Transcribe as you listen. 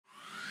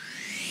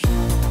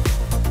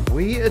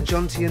We are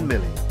Jonty and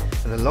Millie,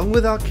 and along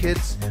with our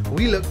kids,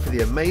 we look for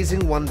the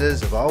amazing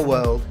wonders of our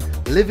world,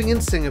 living in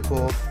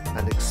Singapore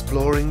and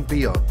exploring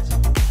beyond.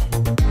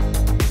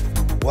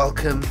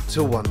 Welcome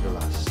to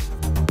Wonderlust.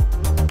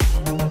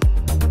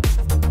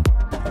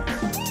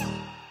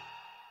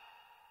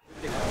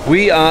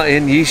 We are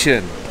in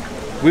Yishun.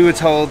 We were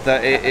told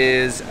that it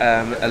is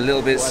a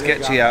little bit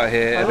sketchy out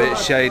here, a bit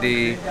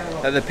shady,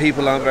 that the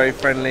people aren't very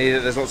friendly, that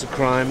there's lots of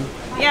crime.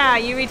 Yeah,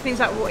 you read things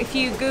like, if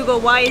you Google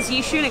why is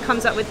Yishun, it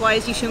comes up with why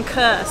is Yishun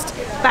cursed,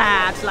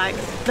 bad, like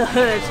the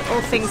hood,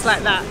 or things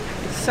like that.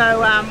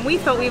 So we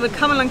thought we would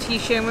come along to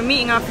Yishun. We're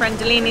meeting our friend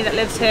Dalini that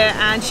lives here,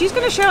 and she's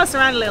going to show us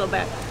around a little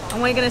bit.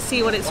 And we're going to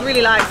see what it's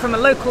really like from a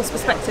local's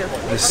perspective.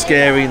 The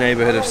scary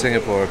neighbourhood of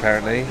Singapore,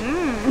 apparently.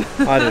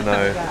 I don't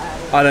know.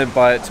 I don't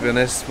buy it, to be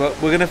honest, but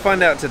we're going to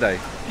find out today.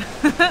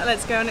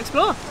 Let's go and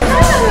explore.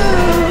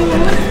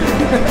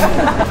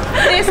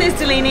 This is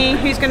Dalini,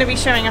 who's going to be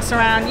showing us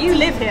around. You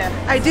live here.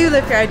 I do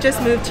live here. I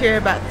just moved here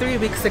about 3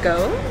 weeks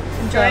ago.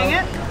 Enjoying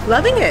it?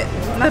 Loving it.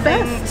 Nothing the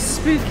best.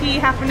 Spooky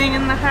happening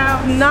in the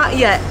house? Not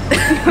yet.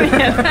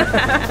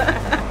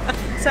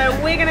 So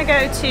we're going to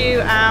go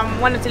to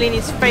one of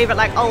Dalini's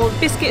favourite old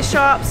biscuit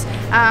shops.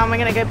 We're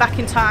going to go back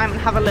in time and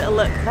have a little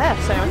look there.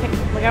 So I think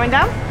we're going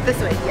down? This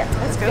way, yeah.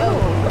 Let's go.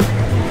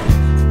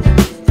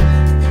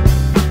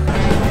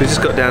 We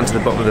just got down to the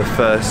bottom of the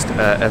first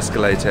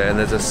escalator, and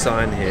there's a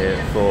sign here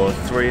for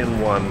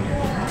 3-in-1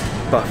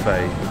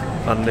 buffet,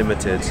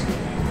 unlimited,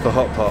 for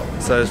hot pot.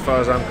 So as far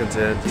as I'm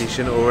concerned,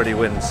 Yishun already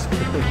wins.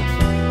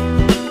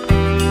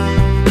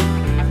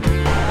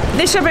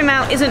 This shopping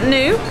mall isn't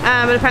new,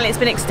 but apparently it's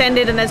been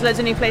extended and there's loads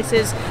of new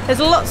places. There's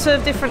lots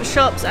of different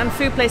shops and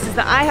food places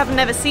that I have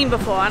never seen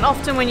before, and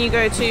often when you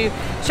go to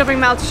shopping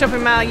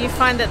mall, you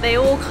find that they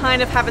all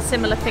kind of have a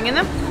similar thing in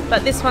them,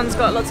 but this one's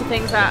got lots of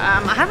things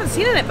that I haven't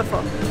seen in it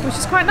before, which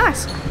is quite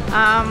nice.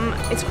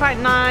 It's quite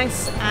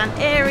nice and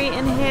airy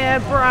in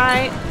here,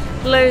 bright,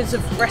 loads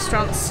of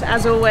restaurants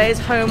as always,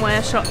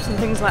 homeware shops and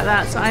things like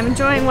that, so I'm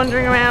enjoying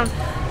wandering around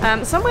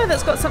somewhere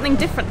that's got something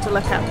different to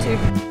look at too.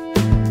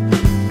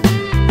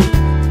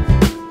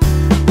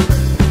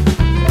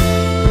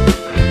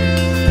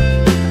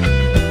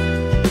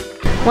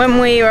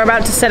 When we were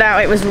about to set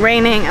out, it was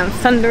raining and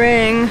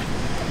thundering,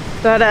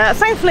 but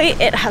thankfully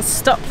it has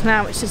stopped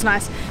now, which is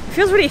nice. It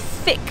feels really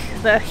thick,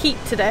 the heat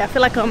today. I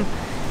feel like I'm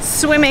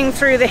swimming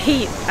through the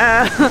heat,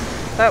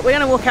 but we're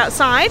going to walk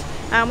outside.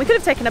 We could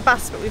have taken a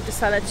bus, but we've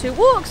decided to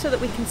walk so that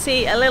we can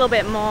see a little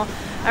bit more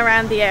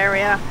around the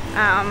area.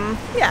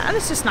 Yeah, and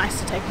it's just nice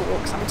to take a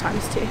walk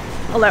sometimes too.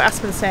 Although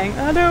Aspen's saying,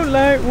 I don't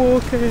like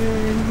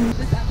walking.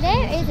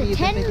 There is a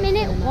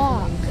 10-minute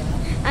walk,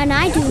 and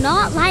I do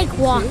not like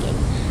walking.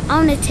 I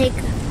want to take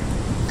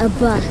a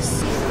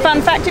bus.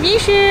 Fun fact of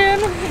Yishun!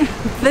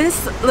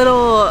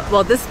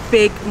 This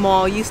big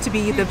mall used to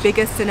be the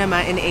biggest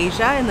cinema in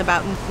Asia in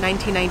about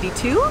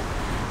 1992.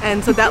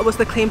 And so that was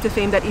the claim to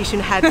fame that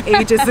Yishun had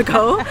ages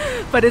ago.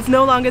 But it's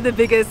no longer the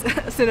biggest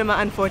cinema,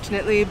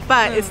 unfortunately,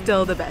 but it's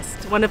still the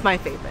best. One of my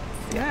favorites.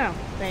 Yeah,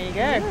 there you go.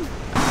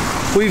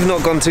 Yeah. We've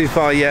not gone too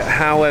far yet,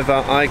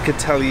 however, I could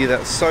tell you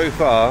that so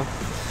far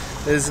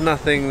there's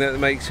nothing that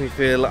makes me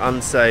feel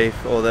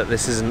unsafe or that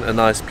this isn't a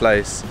nice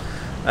place.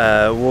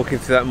 Walking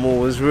through that mall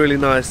was really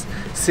nice.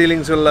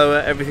 Ceilings were lower,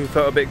 everything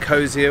felt a bit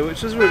cozier,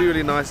 which was really,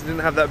 really nice. It didn't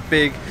have that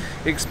big,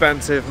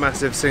 expansive,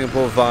 massive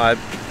Singapore vibe.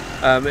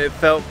 It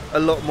felt a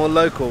lot more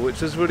local,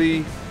 which was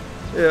really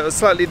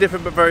slightly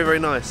different but very, very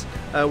nice.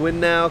 We're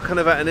now kind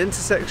of at an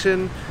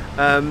intersection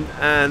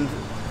and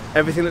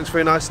everything looks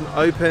very nice and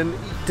open.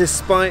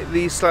 Despite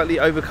the slightly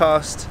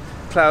overcast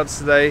clouds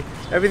today,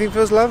 everything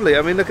feels lovely.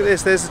 I mean, look at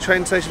this, there's the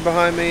train station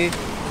behind me,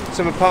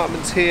 some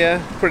apartments here,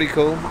 pretty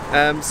cool.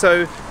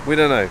 So we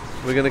don't know,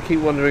 we're going to keep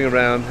wandering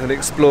around and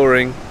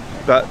exploring,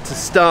 but to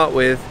start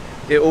with,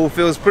 it all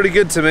feels pretty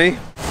good to me.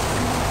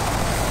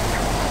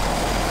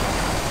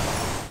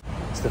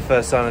 It's the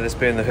first sign of this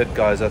being the hood,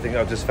 guys. I think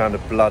I've just found a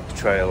blood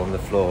trail on the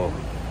floor.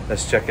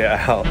 Let's check it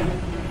out.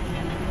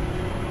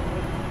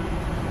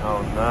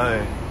 Oh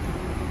no.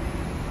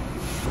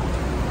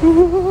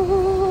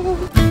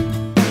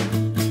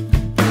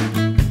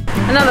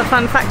 Another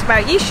fun fact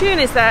about Yishun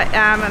is that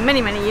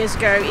many, many years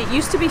ago it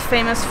used to be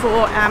famous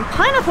for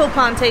pineapple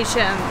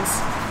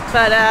plantations,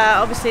 but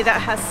obviously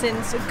that has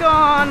since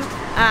gone,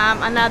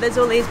 and now there's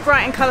all these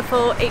bright and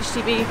colourful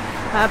HDB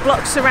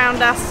blocks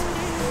around us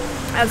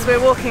as we're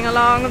walking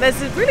along.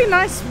 There's a really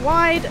nice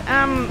wide,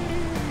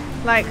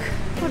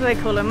 what do they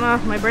call them? Oh,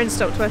 my brain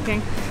stopped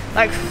working.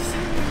 Like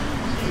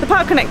the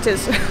park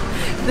connectors.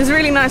 There's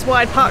really nice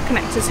wide park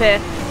connectors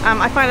here.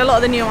 I find a lot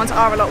of the newer ones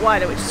are a lot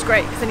wider, which is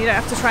great because then you don't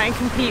have to try and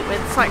compete with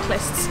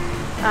cyclists.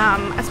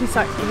 As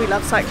we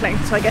love cycling,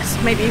 so I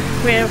guess maybe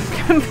we're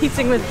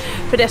competing with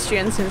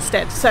pedestrians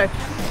instead. So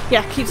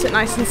yeah, keeps it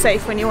nice and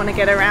safe when you want to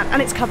get around,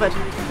 and it's covered,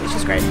 which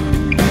is great.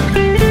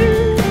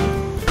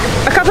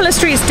 A couple of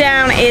streets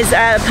down is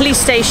a police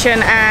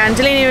station, and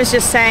Dalini was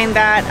just saying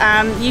that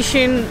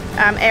Yishun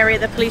area,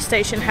 the police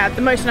station, had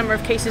the most number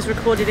of cases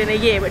recorded in a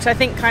year, which I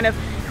think kind of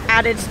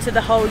added to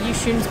the whole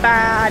Yishun's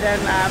bad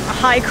and a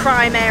high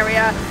crime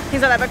area,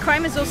 things like that. But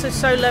crime is also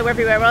so low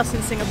everywhere else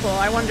in Singapore.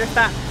 I wonder if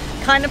that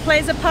kind of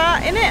plays a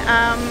part in it.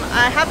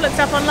 I have looked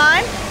up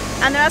online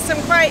and there are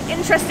some quite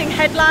interesting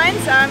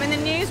headlines in the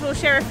news. We'll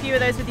share a few of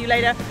those with you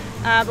later,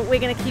 but we're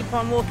going to keep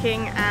on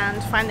walking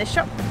and find this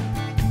shop.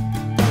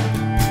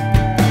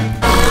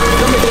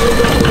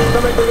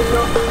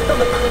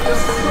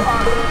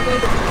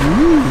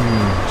 Ooh,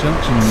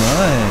 Junction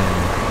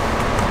 9.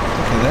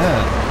 Look at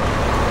that.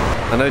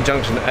 I know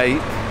Junction 8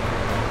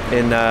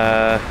 in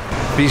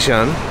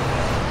Bishan,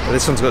 but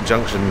this one's got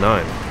Junction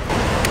 9.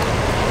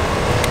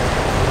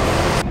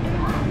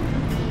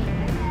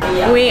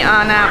 We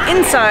are now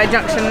inside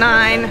Junction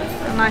 9.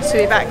 Nice to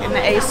be back in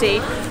the AC.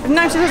 I've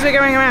noticed as we're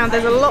going around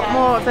there's a lot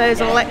more of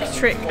those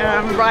electric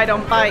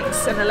ride-on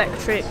bikes and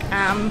electric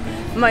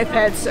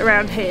mopeds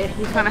around here.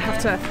 You kind of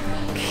have to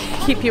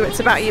keep your wits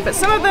about you, but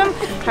some of them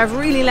have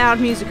really loud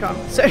music on,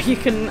 so you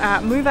can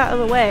move out of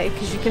the way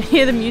because you can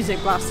hear the music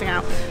blasting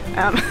out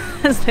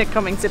as they're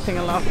coming zipping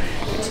along,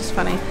 which is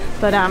funny.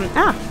 But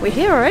we're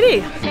here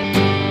already.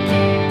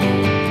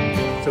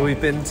 So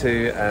we've been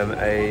to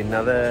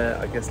another,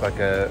 I guess like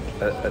a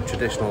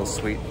traditional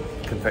sweet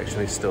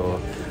confectionery store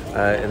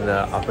in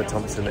the Upper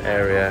Thompson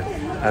area,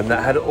 and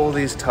that had all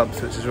these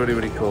tubs, which is really,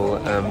 really cool.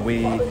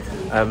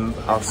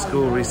 Our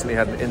school recently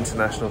had an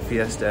international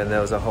fiesta, and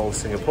there was a whole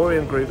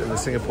Singaporean group, and the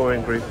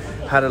Singaporean group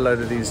had a load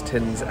of these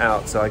tins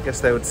out, so I guess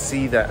they would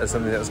see that as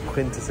something that was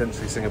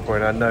quintessentially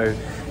Singaporean. I know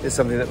it's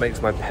something that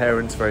makes my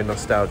parents very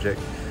nostalgic,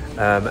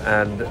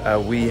 and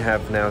we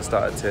have now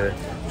started to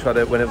try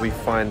to, whenever we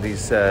find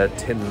these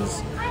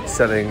tins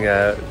selling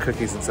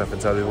cookies and stuff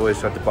inside, we've always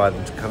tried to buy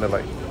them to kind of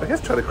like, I guess,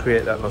 try to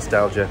create that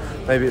nostalgia.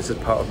 Maybe it's just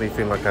part of me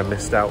feeling like I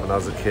missed out when I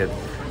was a kid,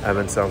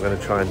 and so I'm going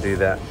to try and do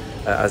that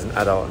as an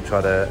adult and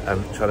try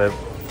to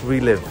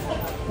relive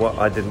what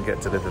I didn't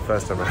get to live the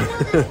first time around.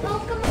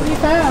 What you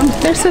found?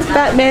 There's some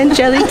Batman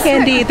jelly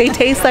candy. They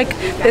taste like,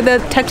 the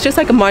texture's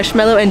like a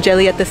marshmallow and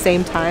jelly at the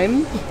same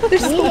time. They're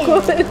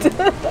so good.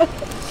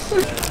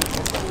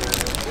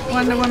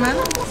 Wonder Woman.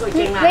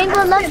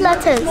 Rainbow love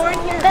letters.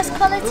 Best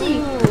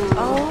quality.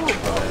 Oh.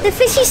 The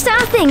fishy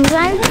star things.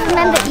 I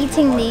remember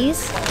eating these.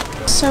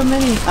 So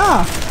many.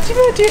 Oh,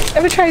 do you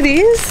ever try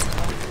these?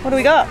 What do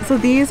we got? So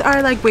these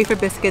are like wafer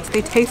biscuits.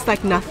 They taste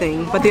like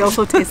nothing, but they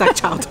also taste like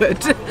childhood.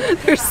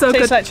 They're so good.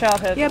 Taste like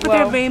childhood. Yeah, but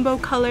they're rainbow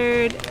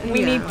colored.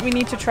 We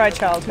need to try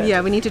childhood.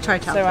 Yeah, we need to try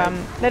childhood.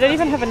 So they don't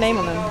even have a name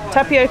on them.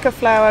 Tapioca,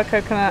 flour,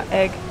 coconut,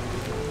 egg.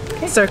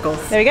 Okay. Circles.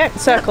 There we go.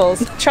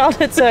 Circles.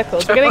 Childhood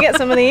circles. We're gonna get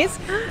some of these.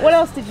 What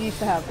else did you used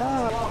to have?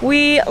 Oh.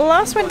 We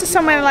last went to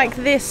somewhere like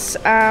this.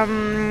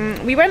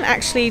 We went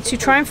actually to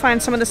try and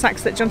find some of the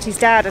snacks that Jonty's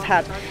dad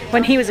had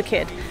when he was a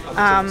kid.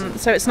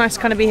 So it's nice to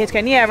kind of be here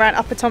again. Yeah, around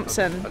Upper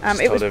Thompson. I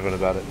just told everyone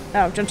about it.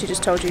 Oh, Jonty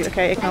just told you.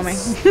 Okay, ignore me.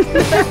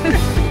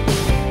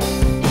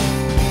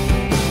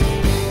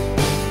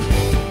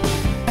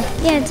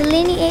 Yeah,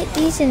 Dalini ate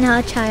these in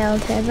her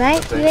childhood,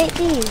 right? You ate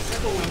these.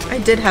 I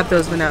did have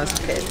those when I was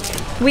a kid.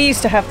 We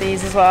used to have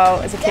these as well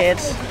as a kid.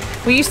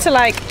 We used to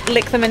like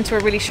lick them into a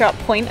really sharp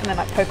point and then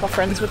like poke our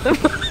friends with them.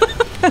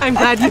 I'm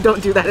glad you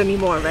don't do that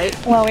anymore, right?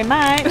 Well, we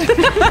might. Pack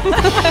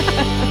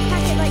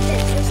it like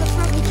this. There's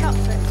apparently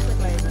chocolates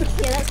with it.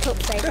 Yeah, that's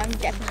cupcake. I'm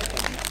definitely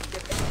getting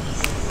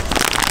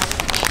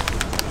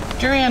it.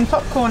 Durian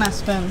popcorn,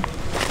 Aspen.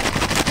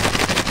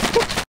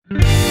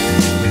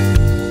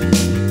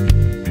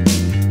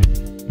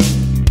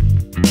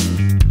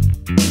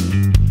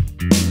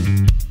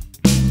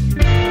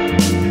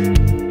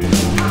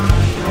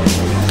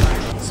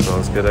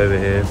 Good over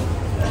here.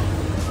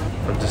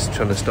 I'm just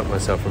trying to stop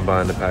myself from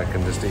buying the pack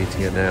and just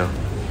eating it now.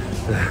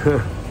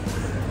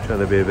 Trying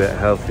to be a bit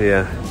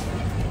healthier.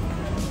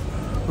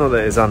 Not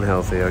that it's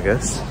unhealthy, I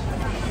guess,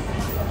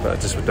 but I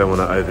just don't want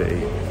to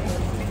overeat.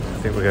 I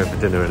think we're going for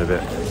dinner in a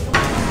bit.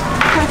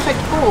 Perfect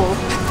pool.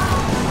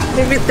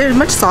 They're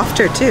much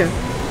softer too.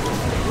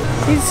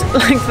 These are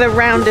like the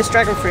roundest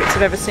dragon fruits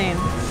I've ever seen.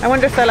 I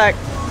wonder if they're like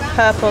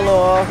purple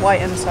or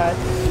white inside.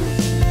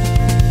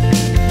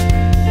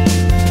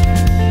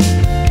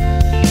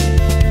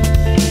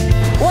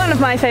 One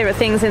of my favourite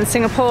things in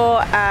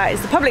Singapore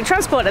is the public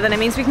transport, and then it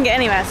means we can get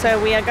anywhere.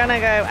 So we are going to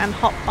go and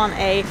hop on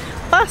a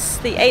bus,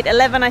 the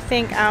 811 I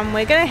think.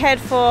 We're going to head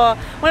for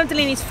one of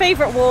Dalini's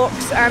favourite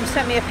walks. She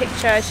sent me a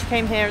picture. She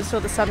came here and saw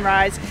the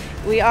sunrise.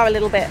 We are a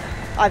little bit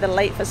either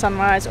late for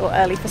sunrise or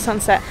early for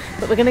sunset,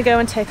 but we're going to go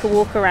and take a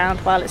walk around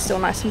while it's still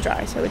nice and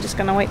dry. So we're just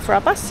going to wait for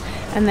our bus,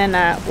 and then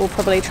we'll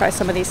probably try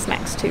some of these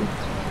snacks too.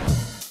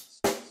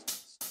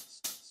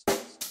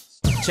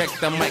 Check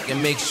the mic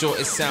and make sure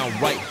it sound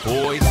right,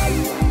 boys.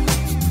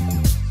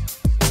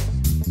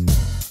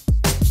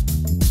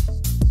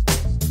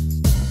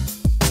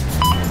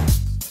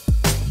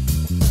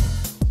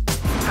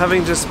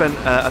 Having just spent,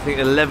 I think,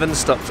 11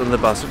 stops on the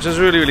bus, which is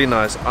really, really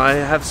nice, I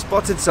have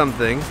spotted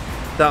something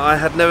that I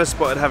had never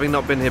spotted having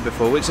not been here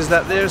before, which is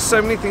that there are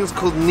so many things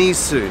called Nee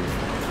Soon.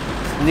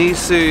 Nee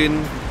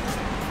Soon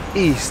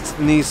East,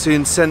 Nee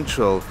Soon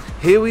Central.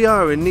 Here we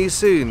are in Nee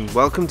Soon.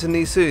 Welcome to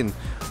Nee Soon.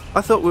 I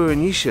thought we were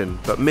in Yishun,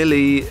 but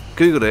Millie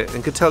googled it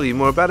and could tell you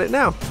more about it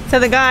now. So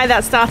the guy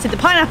that started the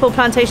pineapple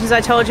plantations I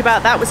told you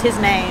about, that was his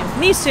name,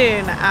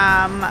 Yishun,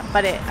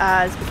 but it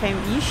became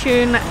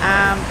Yishun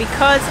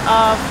because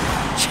of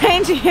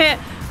changing it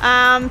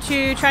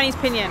to Chinese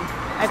pinyin,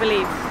 I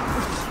believe.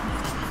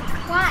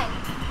 Why?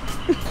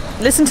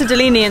 Listen to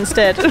Dalini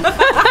instead. Don't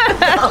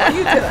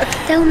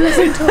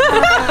listen to her.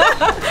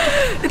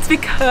 It's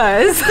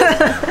because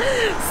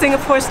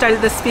Singapore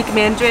started the Speak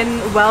Mandarin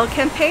Well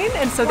campaign,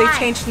 and so they Why?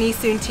 changed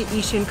Nisun to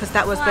Yishun because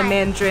that was the Why?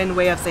 Mandarin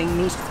way of saying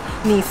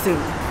Nisun.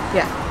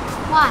 Yeah.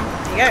 Why?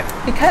 There you go.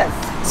 Because.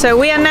 So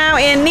we are now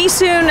in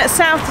Yishun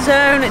South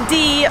Zone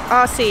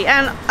DRC,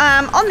 and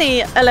on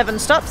the 11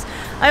 stops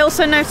I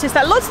also noticed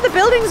that lots of the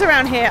buildings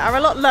around here are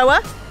a lot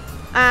lower.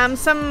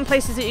 Some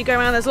places that you go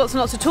around there's lots and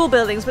lots of tall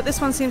buildings, but this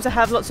one seems to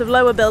have lots of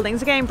lower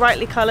buildings, again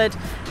brightly coloured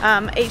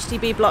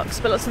HDB blocks,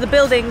 but lots of the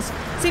buildings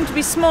seem to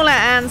be smaller,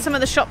 and some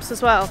of the shops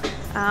as well.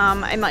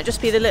 It might just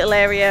be the little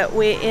area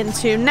we're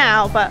into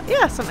now, but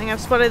yeah, something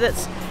I've spotted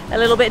that's a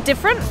little bit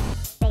different.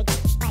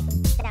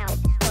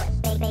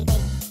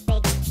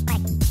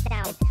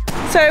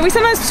 So we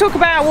sometimes talk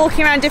about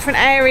walking around different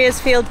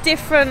areas feel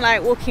different,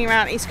 like walking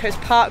around East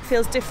Coast Park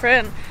feels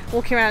different,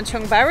 walking around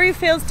Chong Baru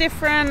feels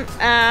different.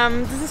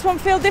 Does this one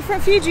feel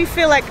different for you? Do you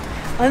feel like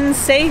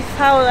unsafe,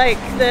 how like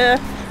the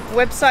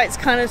websites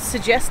kind of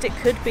suggest it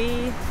could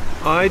be?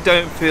 I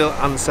don't feel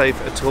unsafe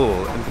at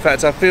all. In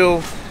fact, I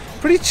feel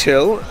pretty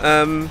chill.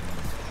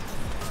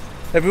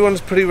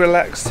 Everyone's pretty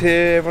relaxed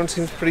here, everyone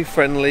seems pretty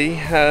friendly.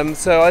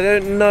 So I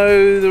don't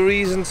know the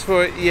reasons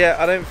for it yet.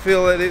 I don't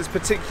feel that it's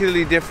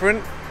particularly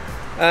different.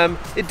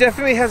 It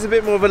definitely has a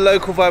bit more of a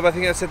local vibe, I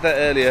think I said that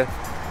earlier,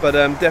 but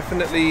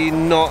definitely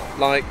not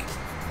like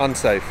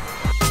unsafe.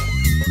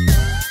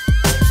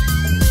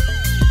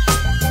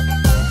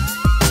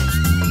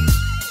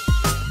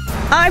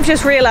 I've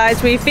just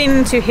realised we've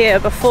been to here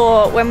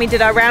before. When we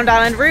did our Round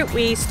Island route,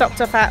 we stopped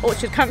up at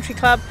Orchard Country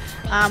Club,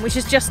 which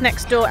is just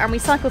next door, and we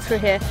cycled through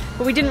here,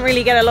 but we didn't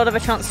really get a lot of a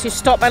chance to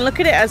stop and look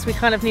at it, as we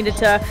kind of needed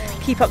to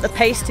keep up the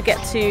pace to get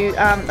to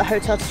the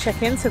hotel to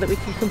check in so that we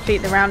could complete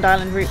the Round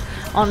Island route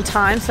on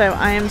time. So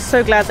I am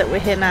so glad that we're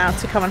here now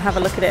to come and have a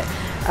look at it.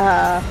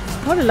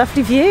 What a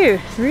lovely view,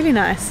 really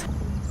nice.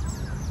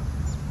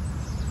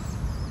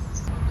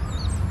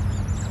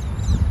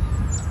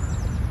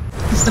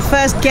 It's the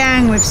first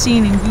gang we've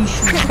seen in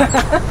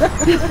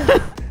Yishun.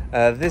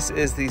 This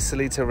is the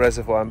Seletar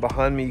Reservoir, and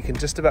behind me you can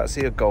just about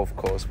see a golf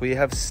course. We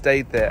have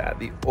stayed there at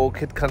the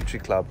Orchard Country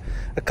Club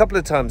a couple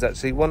of times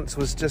actually. Once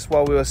was just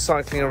while we were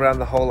cycling around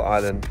the whole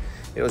island.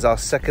 It was our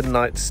second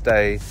night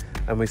stay,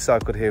 and we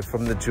cycled here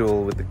from the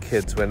Jewel with the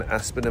kids when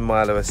Aspen and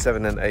Milo are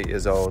 6 and 8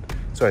 years old,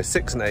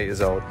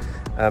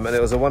 and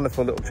it was a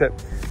wonderful little trip.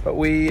 But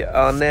we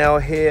are now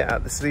here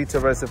at the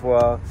Seletar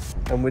Reservoir,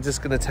 and we're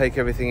just going to take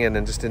everything in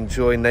and just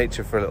enjoy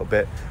nature for a little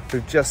bit.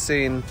 We've just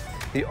seen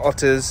the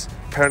otters.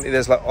 Apparently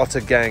there's like otter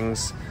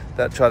gangs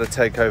that try to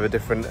take over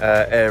different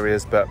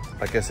areas, but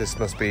I guess this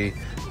must be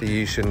the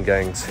Yishun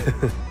gangs.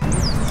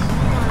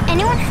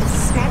 Anyone has a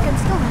snack? I'm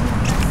still hungry.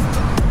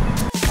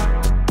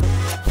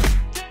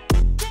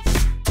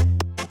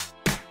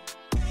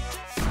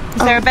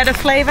 Is there a better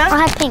flavour?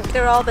 I'll have pink.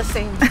 They're all the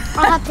same.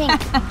 I'll have pink.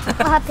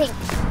 I'll have pink.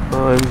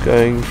 I'm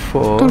going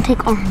for Don't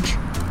take orange.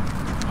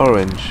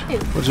 orange.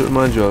 What does it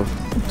remind you of?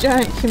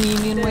 Giant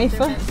communion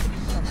wafer.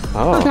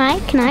 Oh.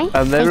 Can I?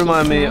 And they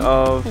remind me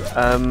of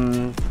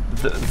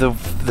the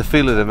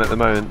feel of them at the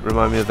moment.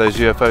 Remind me of those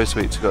UFO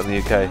sweets we got in the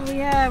UK, Oh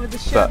yeah, with the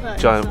sherbet. but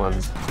giant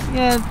ones.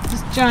 Yeah,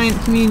 just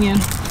giant communion.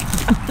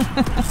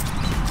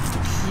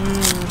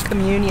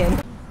 Communion.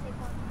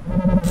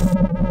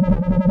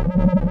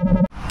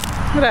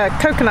 What a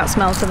coconut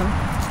smell to them.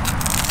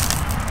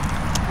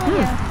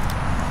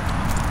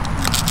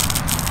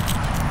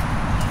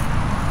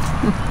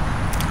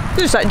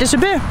 They just like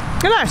disappear.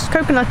 They're nice,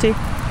 coconutty.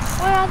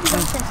 Where are the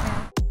others now?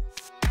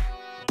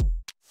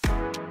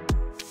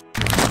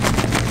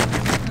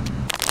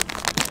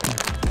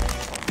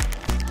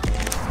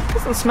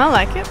 Doesn't smell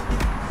like it.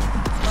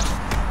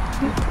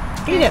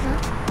 Eat it.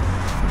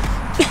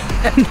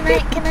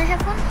 Can I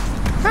have one?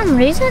 For some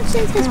reason it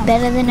seems it's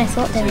better than I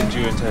thought they were.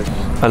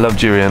 I love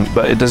durian,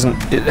 but it doesn't.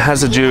 It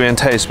has a durian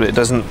taste, but it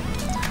doesn't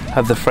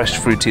have the fresh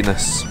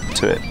fruitiness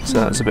to it. So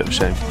that's a bit of a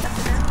shame.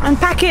 And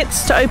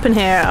packets to open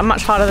here are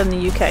much harder than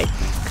the UK,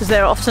 because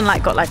they're often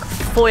got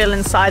foil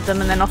inside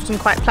them, and then often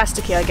quite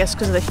plasticky, I guess,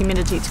 because of the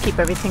humidity to keep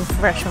everything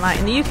fresh all night.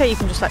 In the UK you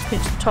can just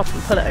pinch the top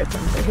and pull it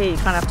open, but here you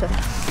kind of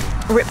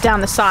have to rip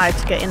down the side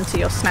to get into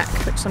your snack,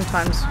 which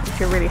sometimes if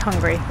you're really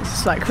hungry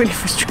is really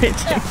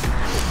frustrating.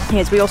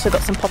 Yes, we also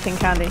got some popping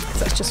candy because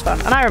that's just fun,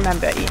 and I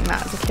remember eating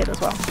that as a kid as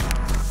well.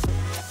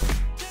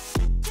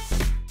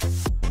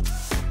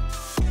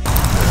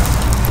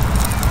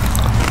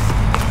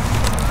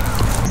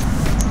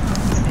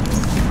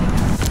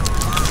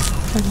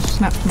 I just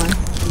snapped mine.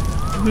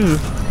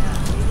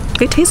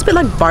 They taste a bit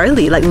like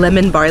barley, like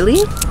lemon barley.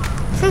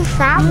 It's a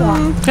sour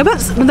one. Yeah, but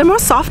they're more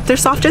soft. They're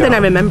softer than I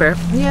remember.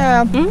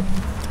 Yeah.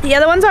 Yeah,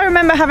 the ones I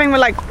remember having were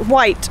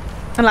white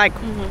and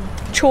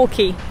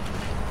chalky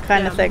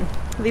kind of thing.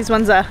 These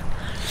ones are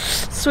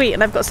sweet,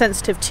 and I've got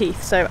sensitive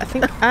teeth, so I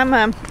think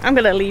I'm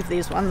gonna leave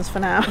these ones for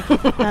now,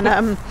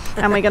 and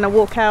we're gonna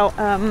walk out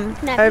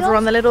over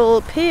on the little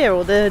pier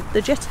or the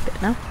jetty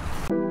bit now.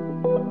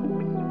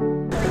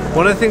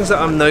 One of the things that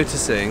I'm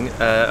noticing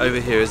over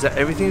here is that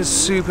everything is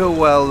super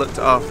well looked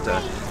after.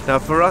 Now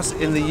for us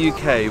in the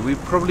UK, we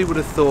probably would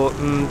have thought,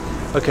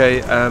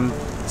 okay,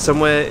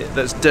 somewhere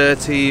that's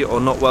dirty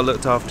or not well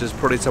looked after is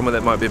probably somewhere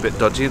that might be a bit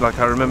dodgy. Like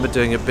I remember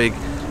doing a big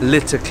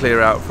litter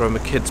clear out from a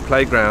kid's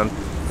playground.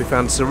 We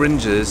found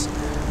syringes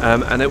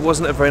and it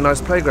wasn't a very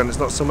nice playground. It's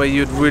not somewhere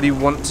you'd really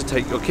want to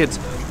take your kids.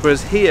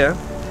 Whereas here,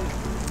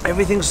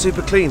 everything's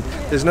super clean.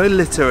 There's no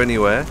litter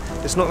anywhere.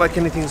 It's not like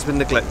anything's been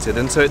neglected,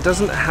 and so it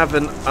doesn't have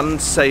an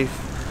unsafe,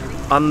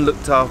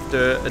 unlooked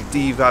after, a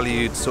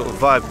devalued sort of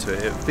vibe to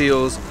it. It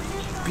feels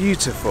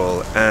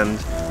beautiful and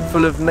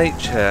full of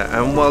nature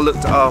and well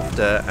looked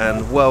after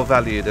and well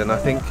valued, and I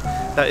think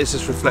that is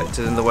just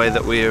reflected in the way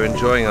that we are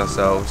enjoying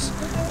ourselves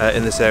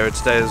in this area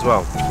today as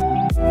well.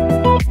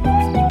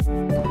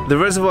 The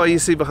reservoir you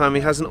see behind me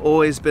hasn't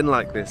always been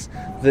like this.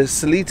 The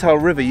Seletar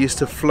River used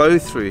to flow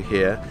through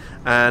here,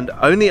 and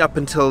only up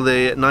until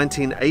the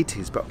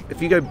 1980s, but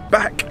if you go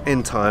back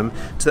in time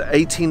to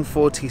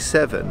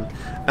 1847,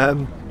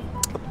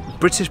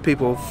 British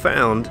people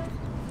found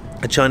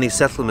a Chinese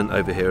settlement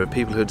over here of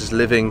people who are just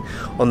living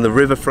on the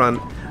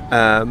riverfront.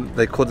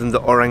 They called them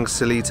the Orang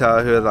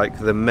Seletar, who are like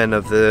the men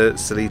of the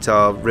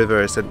Seletar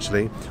River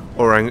essentially.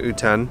 Orang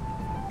Utan.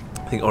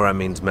 I think Orang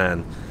means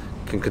man.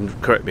 Can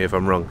correct me if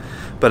I'm wrong,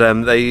 but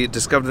they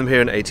discovered them here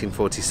in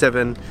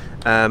 1847,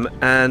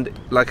 and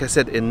like I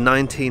said, in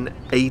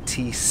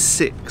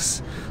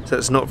 1986, so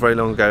it's not very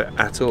long ago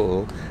at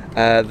all,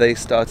 they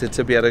started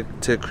to be able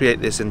to create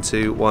this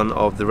into one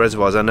of the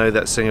reservoirs. I know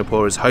that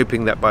Singapore is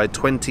hoping that by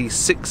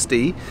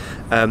 2060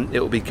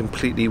 it will be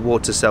completely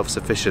water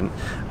self-sufficient,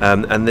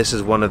 and this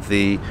is one of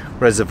the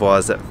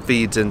reservoirs that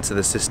feeds into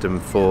the system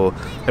for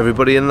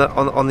everybody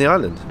on the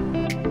island.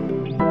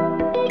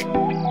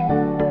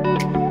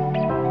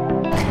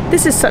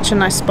 This is such a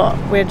nice spot.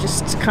 We're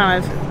just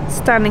kind of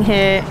standing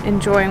here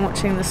enjoying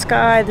watching the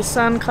sky, the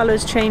sun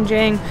colours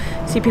changing,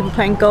 see people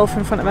playing golf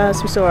in front of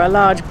us. We saw a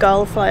large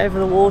gull fly over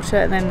the water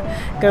and then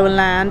go and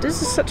land.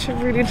 This is such a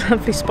really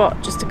lovely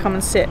spot just to come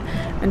and sit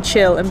and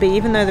chill and be.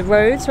 Even though the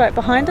road's right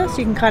behind us,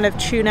 you can kind of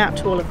tune out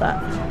to all of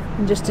that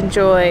and just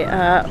enjoy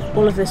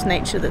all of this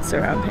nature that's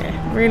around here.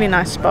 Really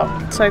nice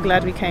spot. So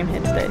glad we came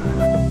here today.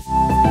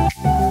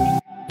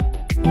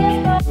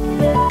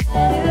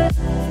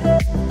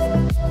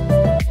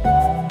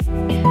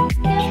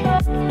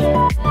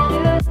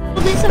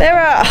 There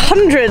are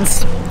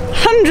hundreds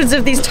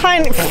of these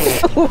tiny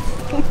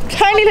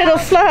little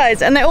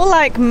flies, and they're all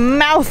like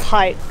mouth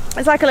height.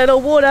 It's like a little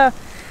water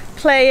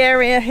play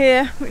area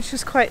here, which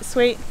is quite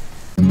sweet.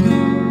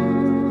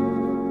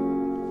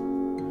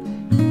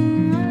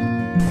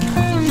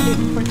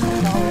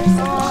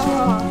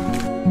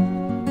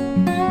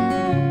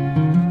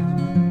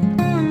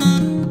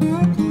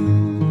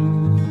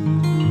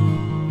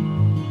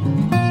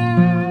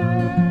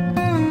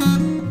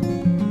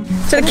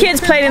 So the kids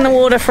played in the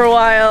water for a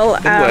while.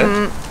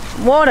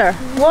 Water.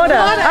 Oh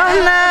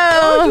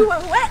no! You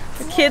went wet.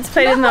 The kids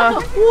played in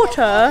the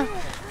water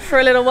for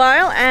a little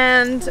while,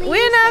 and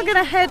we're now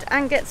gonna head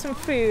and get some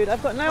food.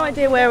 I've got no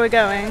idea where we're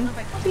going.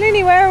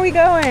 Dalini, where are we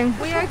going?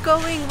 Where are we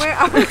going? We're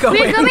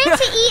going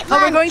to eat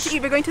lunch.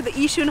 We're going to the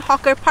Yishun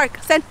Park Hawker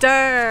Centre.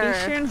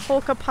 Yishun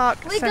Park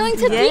Hawker Centre. We're going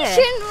to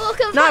Yishun Park.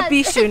 Not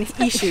Bishun,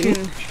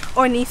 Yishun.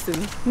 Or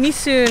Nisun.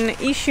 Yishun,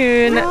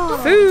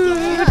 food.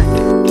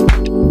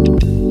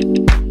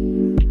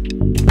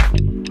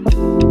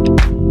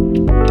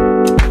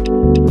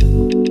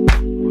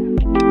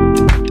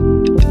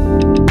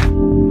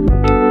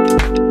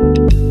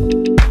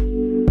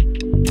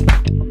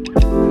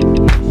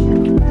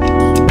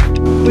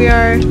 We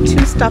are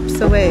 2 stops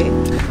away.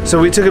 So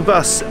we took a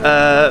bus,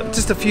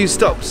 just a few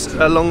stops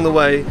along the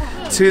way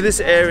to this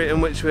area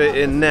in which we're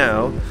in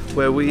now,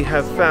 where we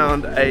have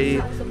found a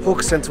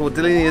hawker centre. Well,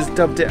 Dalini has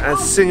dubbed it as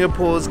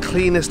Singapore's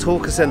cleanest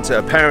hawker centre,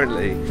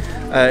 apparently,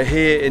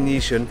 here in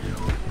Yishun.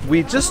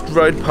 We just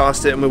rode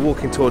past it and we're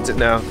walking towards it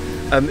now.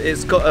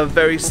 It's got a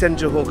very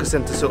Senja hawker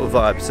centre sort of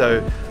vibe,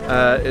 so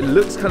it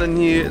looks kind of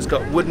new. It's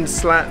got wooden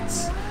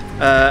slats,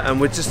 and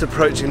we're just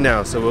approaching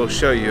now, so we'll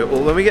show you it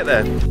all when we get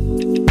there.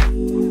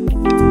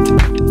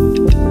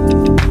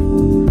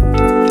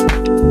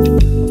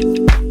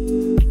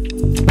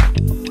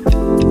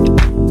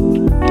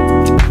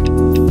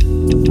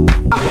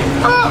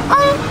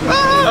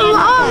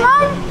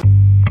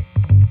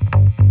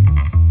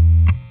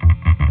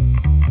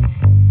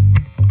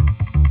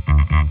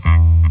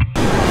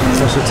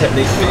 Special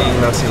technique for eating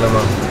nasi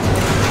lemak.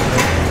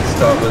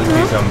 Start with a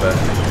cucumber,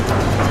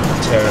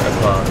 tear it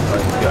apart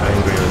like you're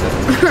angry with it.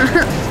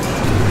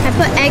 I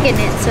put egg in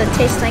it, so it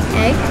tastes like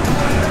egg.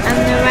 And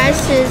the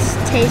rest is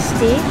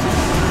tasty,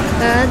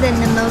 better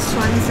than the most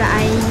ones that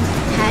I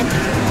had.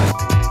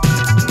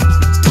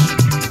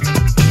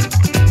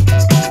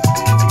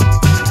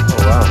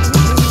 Oh wow,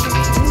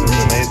 this is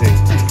amazing.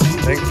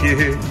 Thank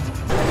you.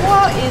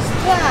 What is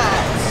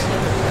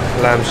that?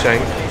 Lamb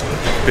shank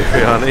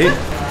biryani.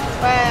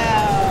 Wow.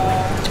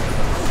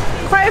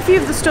 Quite a few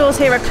of the stores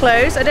here are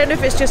closed. I don't know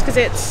if it's just because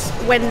it's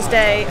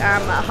Wednesday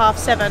at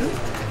 7:30.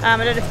 I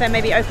don't know if they're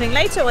maybe opening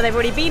later or they've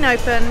already been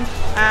open.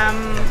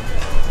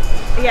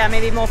 Yeah,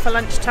 maybe more for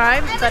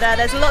lunchtime, but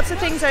there's lots of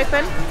things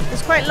open.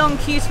 There's quite long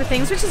queues for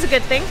things, which is a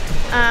good thing.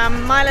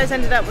 Milo's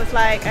ended up with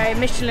like a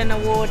Michelin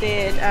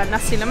awarded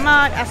nasi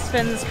lemak.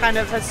 Aspen's kind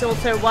of has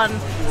also won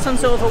some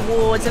sort of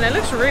awards, and it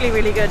looks really,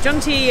 really good.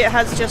 Jonty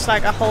has just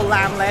like a whole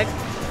lamb leg.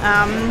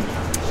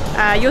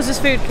 Yours is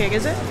Food King,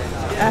 is it?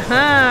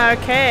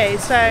 Okay,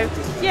 so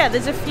yeah,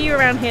 there's a few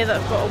around here that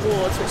have got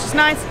awards, which is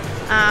nice.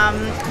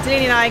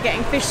 Dalini and I are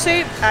getting fish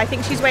soup. I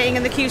think she's waiting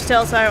in the queue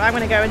still, so I'm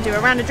going to go and do a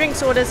round of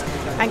drinks orders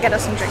and get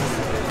us some drinks.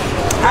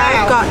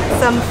 I've got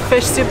some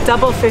fish soup,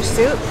 double fish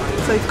soup.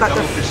 So you've got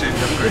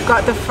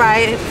the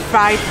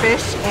fried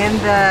fish and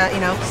the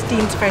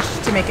steamed fish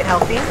to make it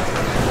healthy.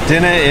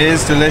 Dinner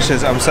is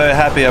delicious. I'm so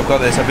happy I've got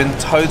this. I've been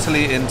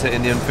totally into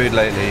Indian food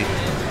lately.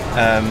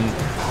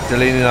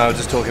 Dalini and I were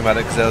just talking about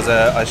it because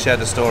I shared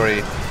a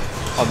story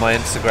on my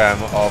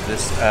Instagram of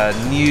this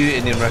new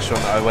Indian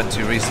restaurant I went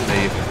to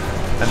recently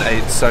and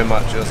ate so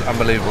much. It was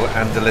unbelievable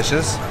and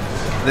delicious.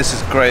 This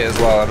is great as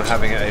well. I'm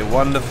having a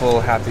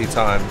wonderful, happy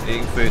time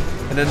eating food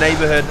in a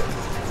neighbourhood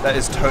that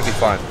is totally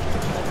fine.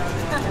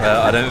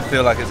 I don't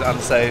feel like it's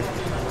unsafe.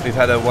 We've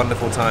had a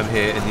wonderful time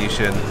here in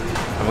Yishun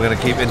and we're going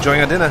to keep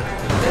enjoying our dinner.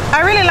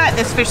 I really like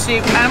this fish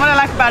soup, and what I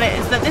like about it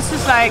is that this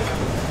is like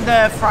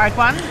the fried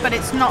one, but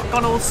it's not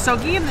got all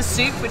soggy in the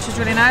soup, which is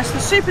really nice. The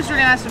soup is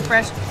really nice and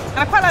fresh, and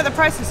I quite like the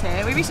prices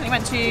here. We recently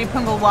went to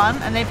Punggol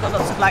 1 and they've got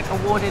lots of like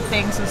awarded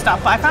things and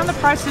stuff, but I found the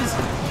prices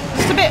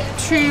just a bit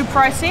too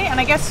pricey, and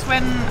I guess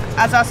when,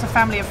 as us, a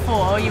family of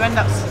 4, you end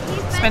up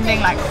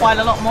spending like quite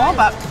a lot more,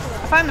 but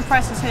I find the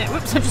prices here,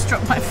 whoops, I just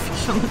dropped my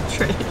fish on the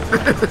tray.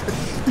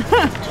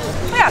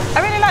 Yeah,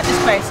 I really like this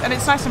place, and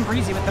it's nice and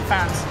breezy with the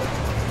fans.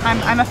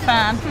 I'm a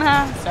fan.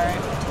 Sorry.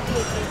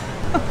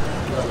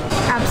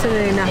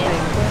 Absolutely nothing.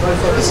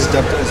 This is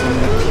dubbed as one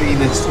of the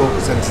cleanest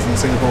hawker centres in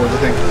Singapore, I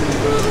think.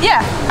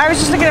 Yeah, I was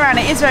just looking around,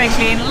 it is very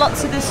clean.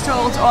 Lots of the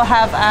stalls all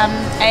have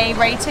A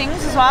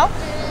ratings as well.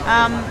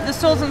 The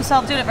stalls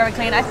themselves do look very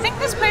clean. I think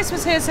this place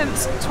was here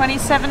since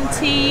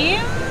 2017.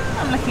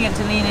 I'm looking at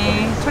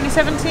Dalini.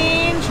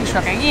 2017? She's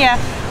shrugging. Yeah,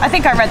 I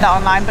think I read that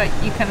online, but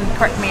you can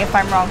correct me if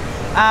I'm wrong.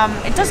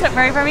 It does look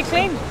very, very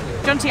clean.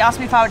 Jonty asked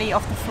me if I would eat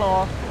off the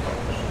floor.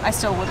 I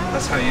still wouldn't.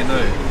 That's how you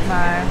know.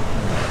 No.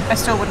 I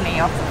still wouldn't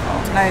eat off the floor.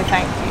 No,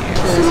 thank you.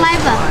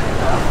 Saliva.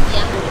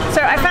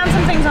 So I found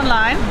some things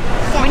online.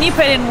 When you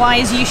put in why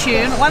is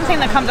Yishun, one thing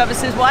that comes up is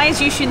says why is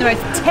Yishun the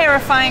most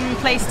terrifying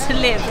place to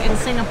live in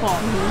Singapore?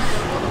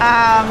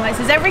 It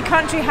says every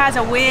country has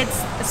a weird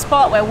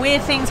spot where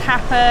weird things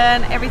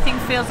happen. Everything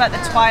feels like the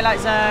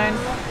Twilight Zone.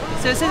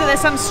 So it says that there's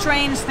some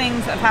strange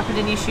things that have happened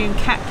in Yishun.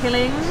 Cat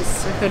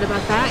killings. I've heard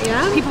about that.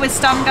 Yeah. People with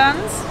stun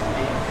guns.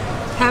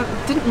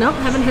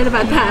 Haven't heard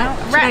about that.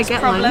 Should Rat I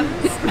get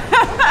problems.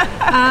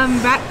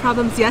 One? Rat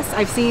problems. Yes,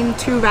 I've seen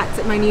 2 rats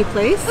at my new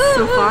place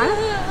so far.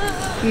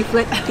 We've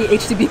let the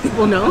HDB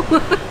people know.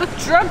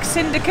 Drug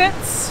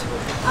syndicates.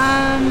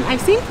 I've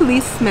seen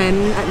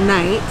policemen at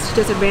night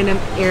just at random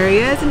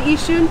areas in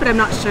Yishun, but I'm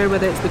not sure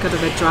whether it's because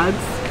of the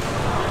drugs.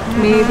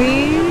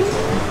 Maybe.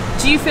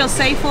 Do you feel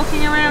safe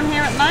walking around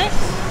here at night?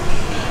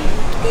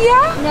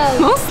 Yeah. No.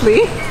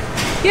 Mostly.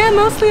 Yeah,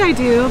 mostly I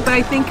do, but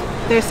I think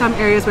there's some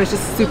areas where it's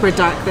just super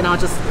dark, then I'll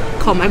just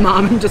call my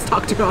mom and just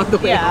talk to her on the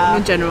way home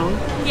in general.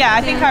 Yeah,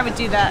 I think I would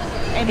do that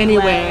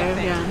anywhere.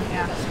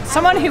 Yeah.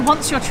 Someone who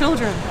wants your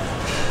children.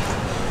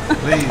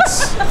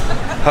 Please,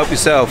 help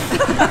yourself.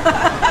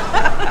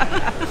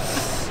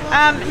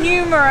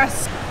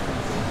 Numerous.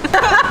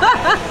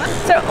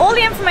 So all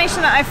the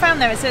information that I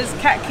found there, it says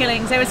cat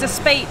killings. There was a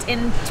spate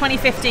in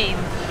 2015,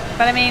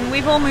 but I mean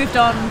we've all moved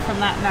on from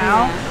that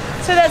now. Yeah.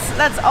 So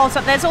that's also,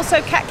 there's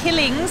also cat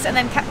killings and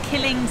then cat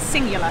killing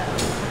singular.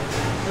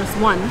 There's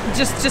one.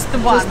 Just the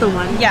one. Just the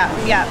one. Yeah.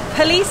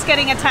 Police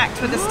getting attacked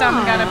with a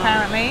stun gun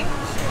apparently.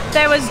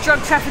 There was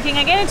drug trafficking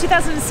again in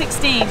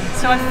 2016.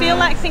 So I feel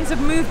like things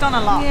have moved on a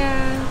lot.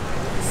 Yeah.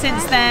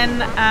 Since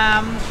then,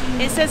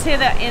 it says here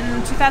that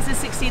in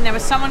 2016 there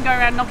was someone going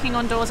around knocking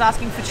on doors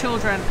asking for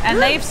children, and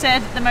they've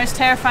said the most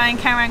terrifying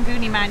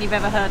Karanguni man you've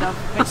ever heard of,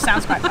 which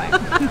sounds quite funny.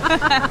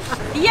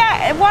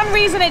 Yeah, one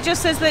reason it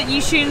just says that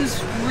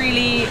Yishun's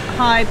really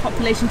high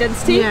population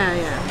density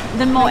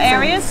than more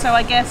areas, so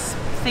I guess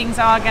things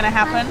are going to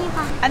happen.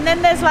 And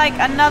then there's like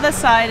another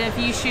side of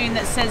Yishun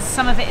that says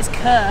some of it is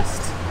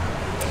cursed,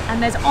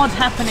 and there's odd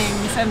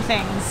happenings and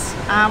things.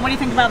 What do you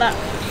think about that?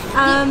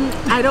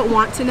 I don't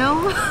want to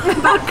know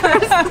about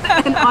curse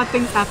and odd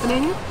things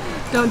happening.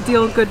 Don't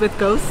deal good with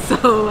ghosts,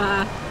 so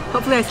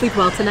hopefully I sleep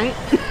well tonight.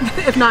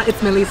 If not,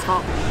 it's Millie's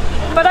fault.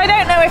 But I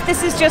don't know if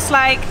this is just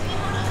like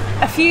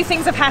a few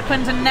things have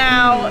happened and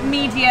now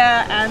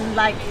media and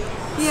like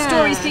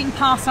stories being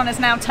passed on has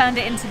now turned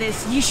it into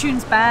this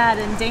Yishun's bad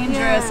and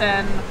dangerous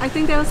and I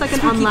think there was like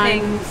an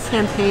online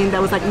campaign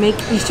that was like make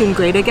Yishun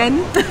great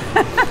again.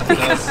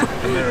 That's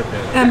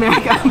America.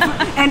 America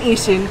and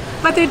Yishun,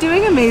 but they're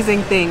doing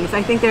amazing things.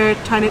 I think they're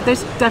trying to.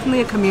 There's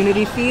definitely a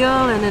community feel,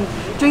 and then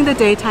during the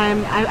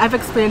daytime, I've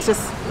experienced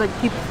just like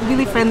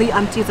really friendly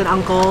aunties and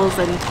uncles,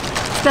 and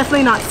it's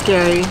definitely not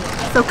scary.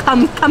 So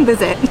come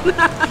visit.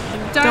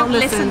 Don't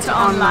listen to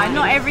online.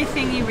 Not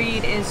everything you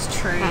read is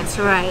true. That's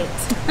right.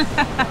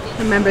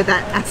 Remember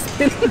that,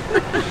 Aspen.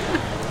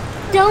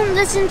 Don't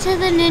listen to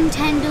the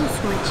Nintendo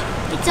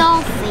Switch. It's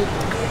all fake.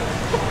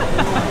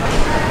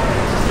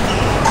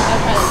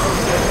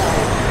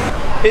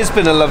 It's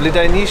been a lovely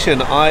day in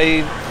Yishun.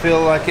 I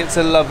feel like it's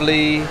a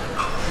lovely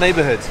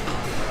neighbourhood.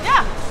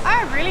 Yeah,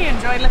 I really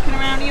enjoyed looking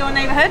around your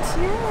neighbourhood.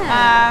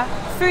 Yeah.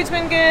 Food's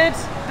been good.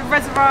 The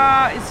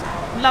reservoir is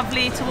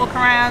lovely to walk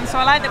around. So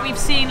I like that we've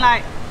seen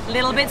like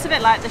little bits of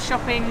it, like the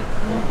shopping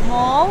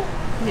mall.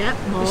 Yep.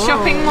 The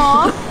shopping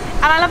mall.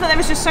 And I love that there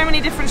was just so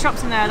many different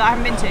shops in there that I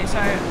haven't been to. So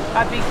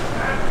I'd be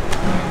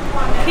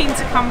keen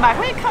to come back.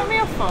 What are you cutting me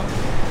off for?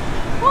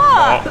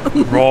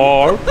 What?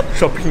 Mall,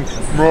 shopping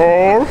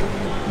mall,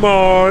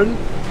 mall,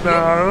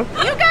 mall.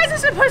 You guys are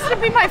supposed to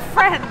be my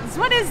friends.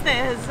 What is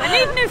this? I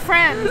need new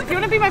friends. If you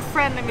want to be my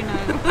friend, let me know.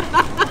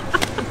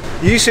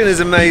 Yishun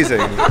is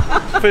amazing,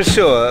 for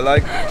sure.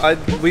 Like,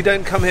 we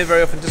don't come here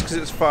very often just because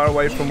it's far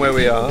away from where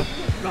we are.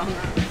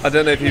 I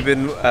don't know if you've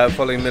been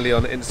following Millie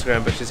on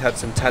Instagram, but she's had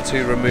some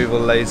tattoo removal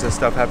laser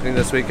stuff happening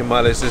this week, and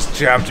Milo's just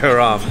jabbed her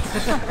arm.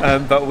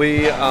 But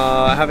we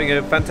are having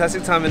a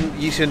fantastic time in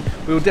Yishun.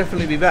 We will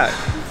definitely be back.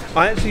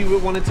 I actually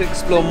wanted to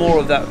explore more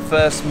of that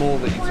first mall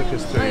that you took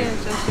us through. Oh yeah,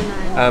 it's just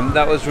nice.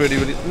 That was really,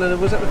 really. No,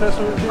 was that the first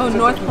one? Oh,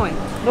 North Point.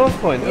 North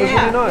Point. It was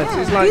really nice. Yeah, it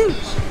was like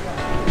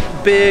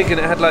huge. big, and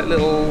it had like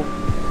little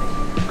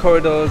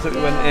corridors that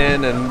we went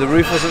in, and the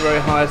roof wasn't very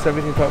high, so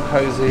everything felt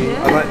cozy.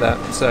 Yeah. I like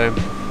that. So,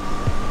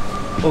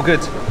 all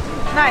good.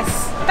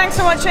 Nice. Thanks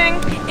for watching.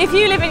 If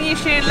you live in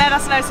Yishun, let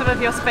us know some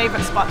of your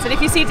favourite spots. And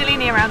if you see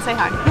Dalini around, say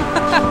hi.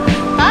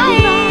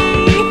 Bye.